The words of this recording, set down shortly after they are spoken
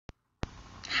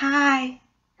Hi,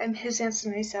 I'm his answer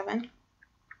 97.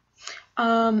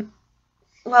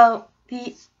 Well,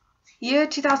 the year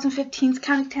 2015 is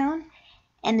counting down,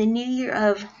 and the new year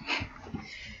of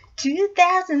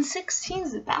 2016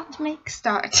 is about to make a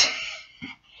start.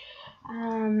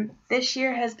 This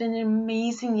year has been an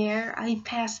amazing year. I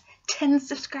passed 10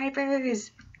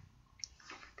 subscribers.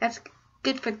 That's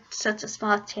good for such a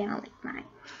small channel like mine.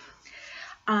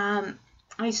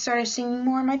 I started singing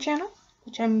more on my channel,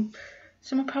 which I'm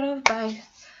somewhat proud of, but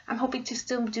I'm hoping to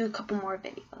still do a couple more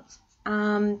videos.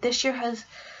 This year has,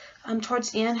 towards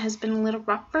the end, has been a little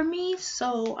rough for me,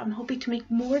 so I'm hoping to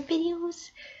make more videos.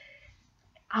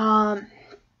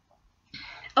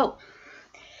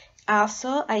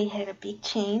 Also, I had a big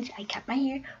change. I cut my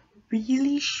hair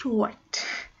really short.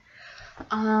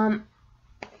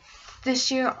 This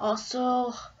year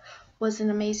also was an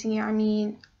amazing year. I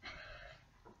mean,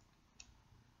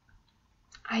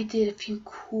 I did a few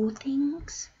cool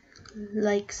things,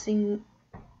 like sing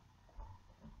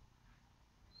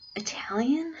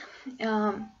Italian.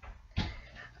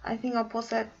 I think I'll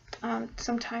post that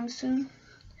sometime soon.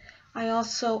 I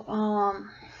also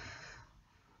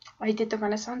I did the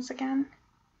Renaissance again.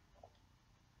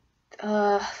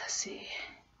 Let's see,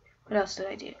 what else did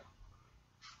I do?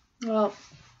 Well,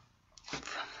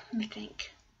 let me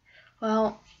think.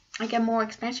 Well, I got more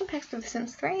expansion packs for The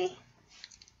Sims 3.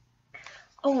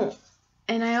 Oh,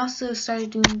 and I also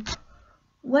started doing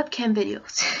webcam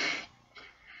videos.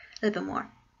 A little bit more.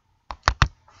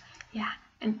 Yeah,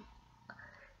 and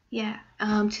yeah,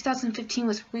 2015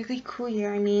 was a really cool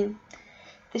year. I mean,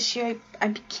 this year I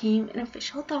became an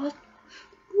official adult.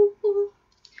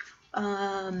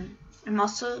 I'm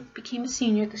also became a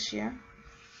senior this year.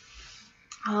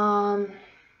 Let's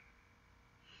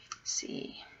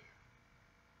see.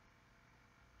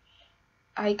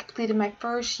 I completed my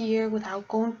first year without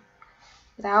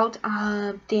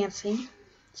dancing.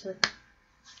 So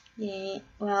yeah,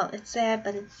 well, it's sad,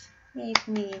 but it's yay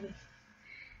for me.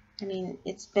 I mean,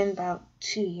 it's been about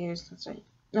 2 years since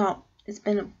it's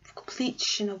been a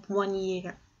completion of 1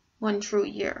 year, 1 true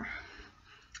year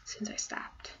since I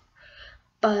stopped.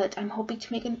 But I'm hoping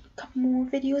to make a couple more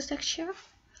videos next year,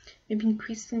 maybe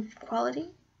increase in quality,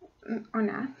 or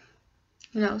not,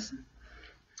 who knows.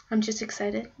 I'm just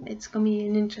excited. It's gonna be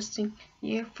an interesting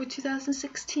year for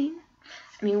 2016.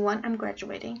 I mean, I'm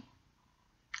graduating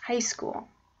high school.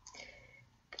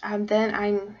 Then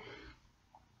I'm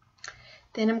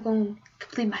going to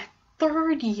complete my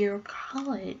 3rd year of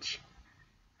college.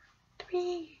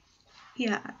 3.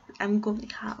 Yeah, I'm going to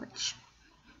college.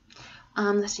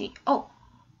 Let's see. Oh,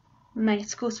 my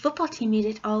school's football team made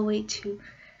it all the way to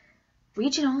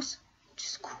regionals, which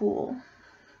is cool.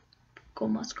 Go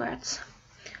Muskrats.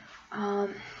 I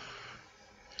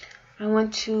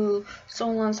went to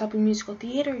solo ensemble musical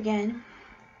theater again,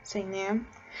 sang there.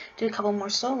 Did a couple more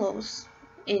solos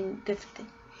in different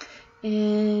things,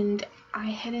 and I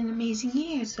had an amazing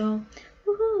year. So,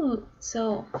 woohoo!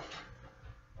 So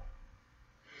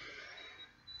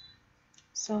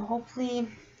hopefully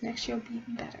next year will be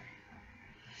even better.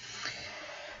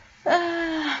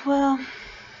 Well,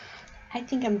 I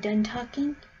think I'm done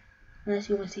talking, unless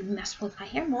you want to see me mess with my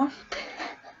hair more.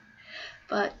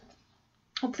 But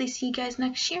hopefully see you guys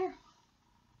next year.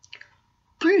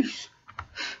 Peace!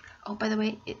 Oh, by the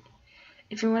way,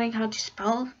 if you're wondering how to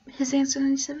spell his answer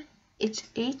 97, it's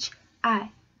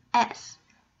HISANCER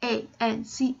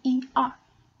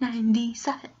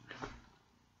 97.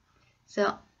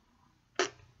 So,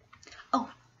 oh,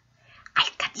 I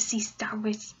got to see Star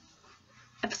Wars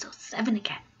Episode 7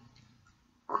 again.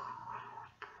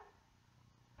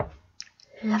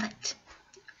 Love it.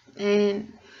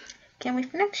 And can't wait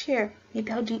for next year.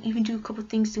 Maybe I'll even do a couple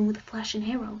things with the Flash and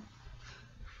Arrow.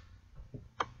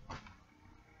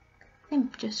 I'm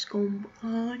just going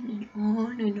on and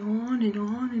on and on and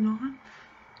on and on.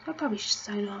 I probably should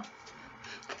sign off.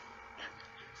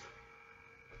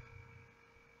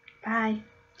 Bye.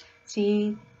 See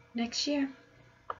you next year.